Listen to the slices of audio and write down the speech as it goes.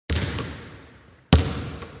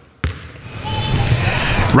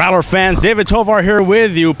Rattler fans, David Tovar here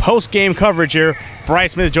with you. Post-game coverage here.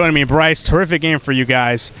 Bryce Smith joining me. Bryce, terrific game for you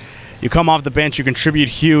guys. You come off the bench, you contribute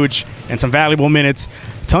huge and some valuable minutes.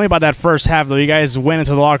 Tell me about that first half, though. You guys went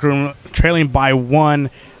into the locker room trailing by one.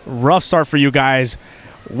 Rough start for you guys.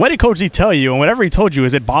 What did Coach Z tell you? And whatever he told you,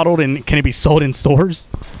 is it bottled and can it be sold in stores?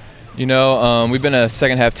 You know, we've been a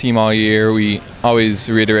second-half team all year. We always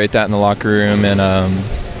reiterate that in the locker room, and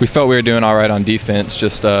we felt we were doing all right on defense.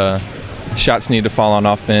 Just shots need to fall on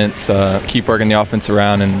offense, keep working the offense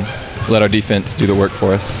around, and let our defense do the work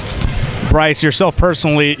for us. Bryce, yourself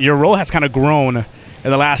personally, your role has kind of grown in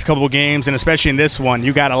the last couple of games, and especially in this one.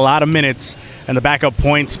 You got a lot of minutes in the backup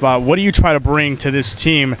point spot. What do you try to bring to this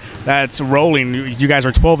team that's rolling? You guys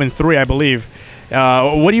are 12-3, I believe.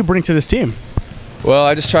 What do you bring to this team? Well,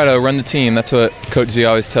 I just try to run the team. That's what Coach Z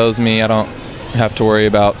always tells me. I don't have to worry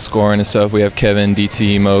about scoring and stuff. We have Kevin,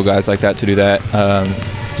 DT, Mo, guys like that to do that.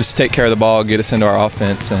 Just take care of the ball, get us into our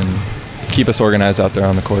offense, and keep us organized out there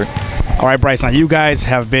on the court. All right, Bryce, now you guys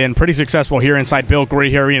have been pretty successful here inside Bill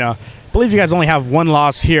Gray Arena. I believe you guys only have one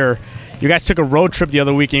loss here. You guys took a road trip the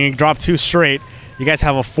other week and you dropped 2 straight. You guys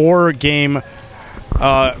have a 4 games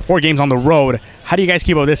on the road. How do you guys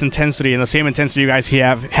keep up this intensity and the same intensity you guys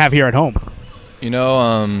have here at home? You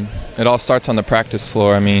know, it all starts on the practice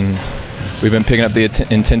floor. I mean, we've been picking up the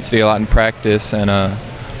intensity a lot in practice, and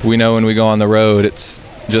we know when we go on the road, it's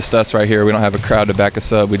just us right here. We don't have a crowd to back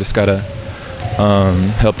us up. We just got to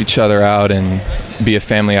help each other out and be a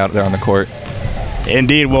family out there on the court.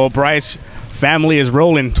 Indeed. Well, Bryce, family is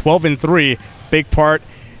rolling 12-3, big part,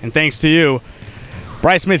 and thanks to you.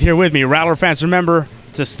 Bryce Smith here with me. Rattler fans, remember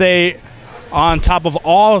to stay on top of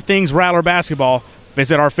all things Rattler basketball.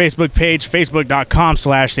 Visit our Facebook page,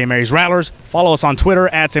 facebook.com/St. Mary's Rattlers. Follow us on Twitter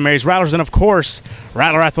 @St. Mary's Rattlers, and of course,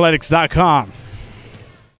 RattlerAthletics.com.